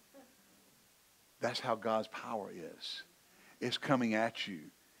 That's how God's power is. It's coming at you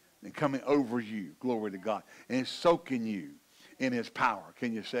and coming over you. Glory to God. And it's soaking you in his power.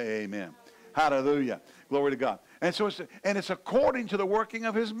 Can you say amen? Hallelujah. Glory to God. And so it's according to the working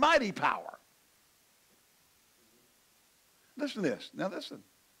of his mighty power. Listen to this. Now listen.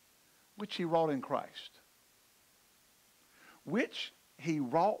 Which he wrought in Christ. Which he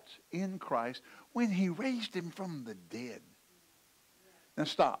wrought in Christ when he raised him from the dead. Now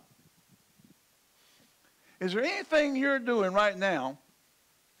stop. Is there anything you're doing right now,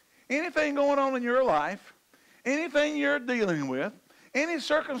 anything going on in your life, anything you're dealing with, any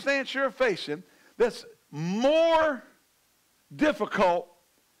circumstance you're facing that's more difficult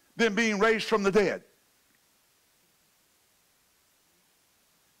than being raised from the dead?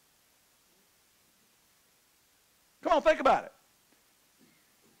 Come on, think about it.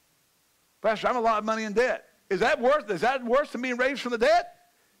 Pastor, I'm a lot of money in debt. Is that worse than being raised from the dead?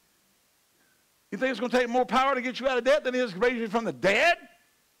 You think it's going to take more power to get you out of debt than it is to raise you from the dead?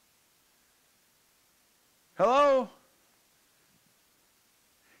 Hello?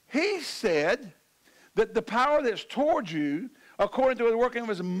 He said that the power that's towards you, according to the working of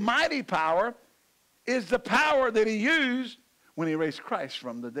his mighty power, is the power that he used when he raised Christ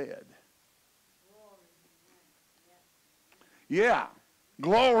from the dead. Yeah,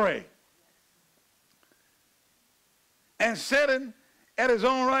 glory. And sitting at his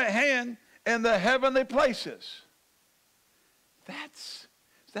own right hand in the heavenly places. That's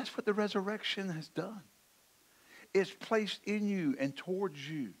what the resurrection has done. It's placed in you and towards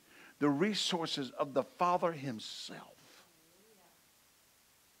you the resources of the Father himself.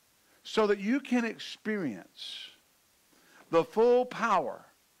 So that you can experience the full power,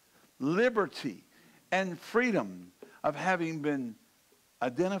 liberty, and freedom of having been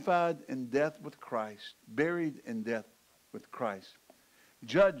identified in death with Christ, buried in death with Christ,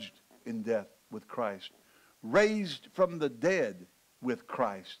 judged in death with Christ, raised from the dead with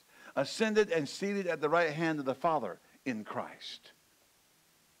Christ, ascended and seated at the right hand of the Father in Christ.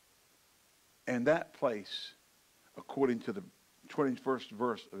 And that place, according to the 21st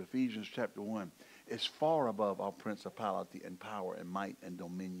verse of Ephesians chapter 1, is far above all principality and power and might and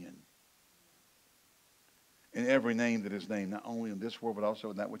dominion. In every name that is named, not only in this world, but also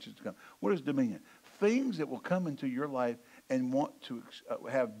in that which is to come. What is dominion? Things that will come into your life and want to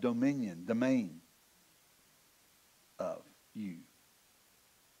have dominion, domain of you.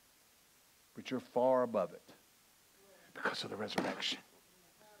 But you're far above it because of the resurrection.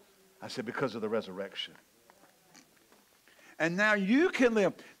 I said because of the resurrection. And now you can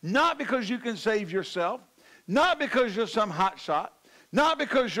live, not because you can save yourself, not because you're some hot shot, not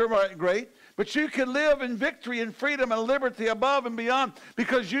because you're great, but you can live in victory and freedom and liberty above and beyond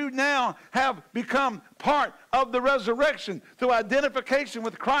because you now have become part of the resurrection through identification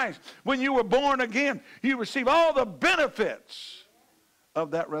with Christ. When you were born again, you receive all the benefits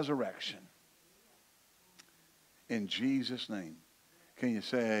of that resurrection. In Jesus' name. Can you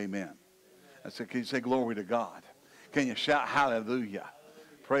say amen? I said, can you say glory to God? Can you shout hallelujah?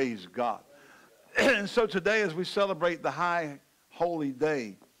 Praise God. And so today as we celebrate the high holy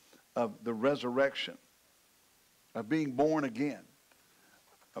day of the resurrection, of being born again,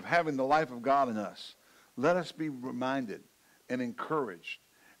 of having the life of God in us, let us be reminded and encouraged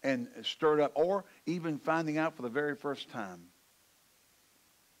and stirred up, or even finding out for the very first time,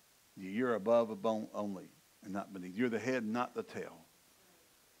 you're above only and not beneath. You're the head, not the tail.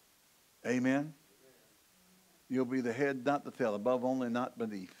 Amen? You'll be the head, not the tail, above only, not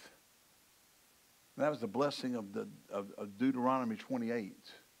beneath. And that was the blessing of Deuteronomy 28.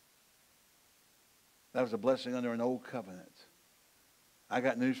 That was a blessing under an old covenant. I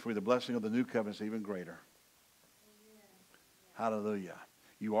got news for you. The blessing of the new covenant is even greater. Hallelujah.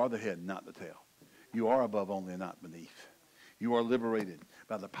 You are the head, not the tail. You are above only and not beneath. You are liberated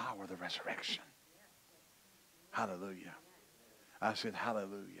by the power of the resurrection. Hallelujah. I said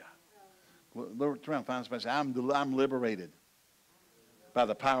hallelujah. Look around, find somebody, say, I'm liberated by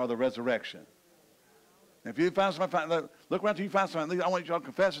the power of the resurrection. And if you find somebody, look around till you find somebody. I want you to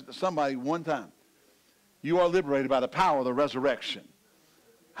confess it to somebody one time. You are liberated by the power of the resurrection.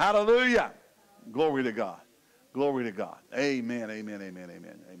 Hallelujah. Glory to God. Glory to God. Amen, amen, amen,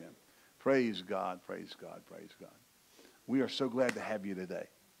 amen, amen. Praise God, praise God, praise God. We are so glad to have you today.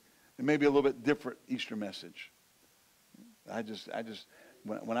 It may be a little bit different Easter message.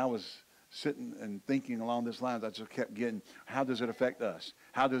 When I was sitting and thinking along these lines, I just kept getting, how does it affect us?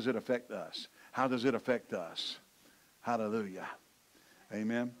 How does it affect us? How does it affect us? Hallelujah.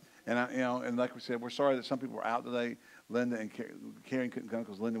 Amen. And and like we said, we're sorry that some people were out today. Linda and Karen couldn't come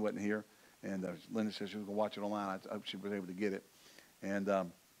because Linda wasn't here. And Linda said she was going to watch it online. I hope she was able to get it. And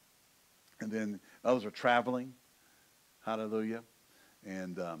then others are traveling. Hallelujah.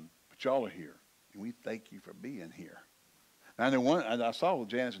 And but y'all are here, and we thank you for being here. And I know I saw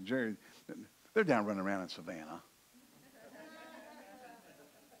Janice and Jerry. They're down running around in Savannah.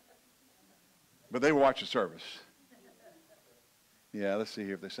 But they were watching service. Yeah, let's see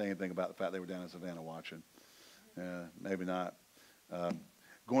here if they say anything about the fact they were down in Savannah watching. Maybe not.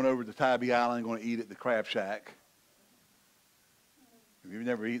 Going over to Tybee Island, going to eat at the Crab Shack. If you've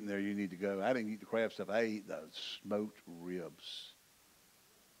never eaten there, you need to go. I didn't eat the crab stuff. I ate the smoked ribs.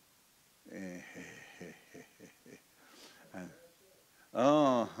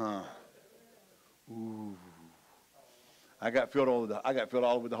 Ooh. I got filled all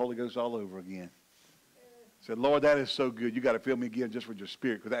with the Holy Ghost all over again. Said, Lord, that is so good. You got to fill me again just with your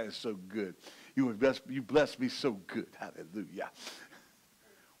spirit, because that is so good. You blessed me so good. Hallelujah.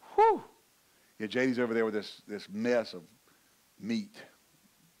 Whew. Yeah, JD's over there with this mess of meat,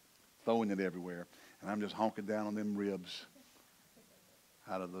 throwing it everywhere, and I'm just honking down on them ribs.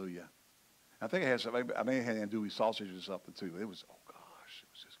 Hallelujah. I think I may have had andouille sausage or something too. It was, oh gosh, it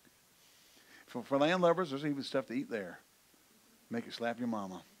was just good. For land lovers, there's even stuff to eat there. Make it slap your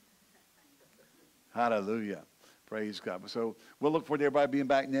mama. Hallelujah. Praise God. So we'll look forward to everybody being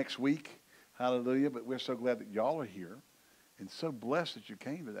back next week. Hallelujah. But we're so glad that y'all are here and so blessed that you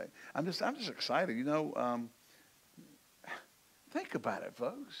came today. I'm just excited. You know, think about it,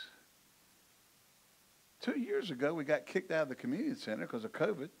 folks. 2 years ago, we got kicked out of the community center because of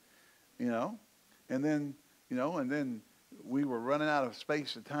COVID, you know, and then we were running out of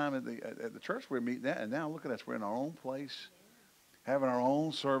space and time at the church we were meeting at, and now look at us. We're in our own place, having our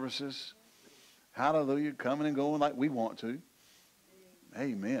own services. Hallelujah, coming and going like we want to.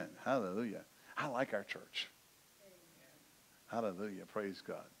 Amen. Hallelujah. I like our church. Hallelujah. Praise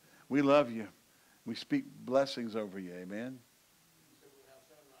God. We love you. We speak blessings over you. Amen.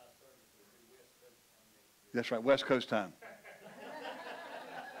 That's right, West Coast time.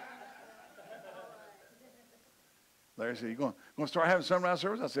 Larry said, "You going to start having sunrise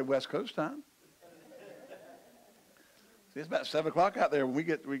service?" I said, "West Coast time." See, it's about 7 o'clock out there when we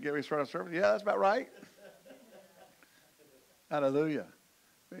get ready to start our service. Yeah, that's about right. Hallelujah.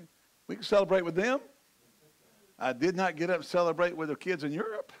 We can celebrate with them. I did not get up and celebrate with the kids in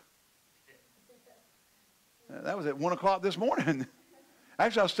Europe. That was at 1 o'clock this morning.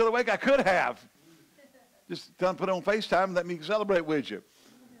 Actually, I was still awake. I could have. Just put on FaceTime and let me celebrate with you.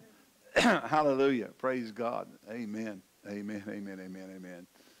 Hallelujah. Praise God. Amen. Amen. Amen. Amen. Amen.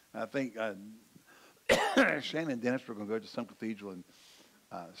 I think Shannon and Dennis were going to go to some cathedral and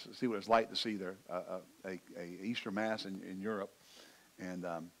see what it's like to see their a Easter Mass in Europe. And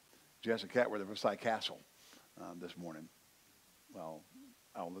Jess and Kat were at the Versailles Castle this morning. Well,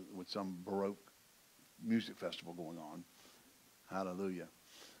 with some Baroque music festival going on. Hallelujah.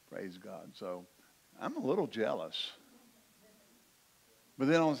 Praise God. So I'm a little jealous. But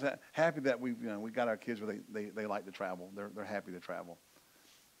then I was happy that we got our kids where they like to travel. They're happy to travel.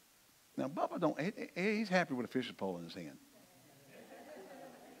 Now, Bubba he's happy with a fishing pole in his hand.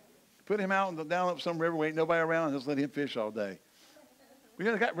 Put him out down up some river where ain't nobody around and just let him fish all day. We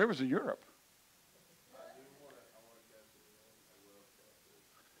got rivers in Europe.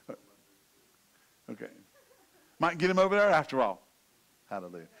 Okay. Might get him over there after all.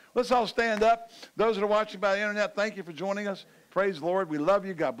 Hallelujah. Let's all stand up. Those that are watching by the internet, thank you for joining us. Praise the Lord. We love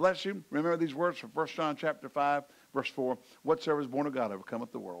you. God bless you. Remember these words from 1 John chapter 5, verse 4. Whatsoever is born of God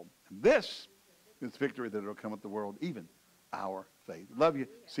overcometh the world. And this is victory that overcometh the world, even our faith. Love you.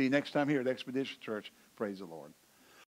 See you next time here at Expedition Church. Praise the Lord.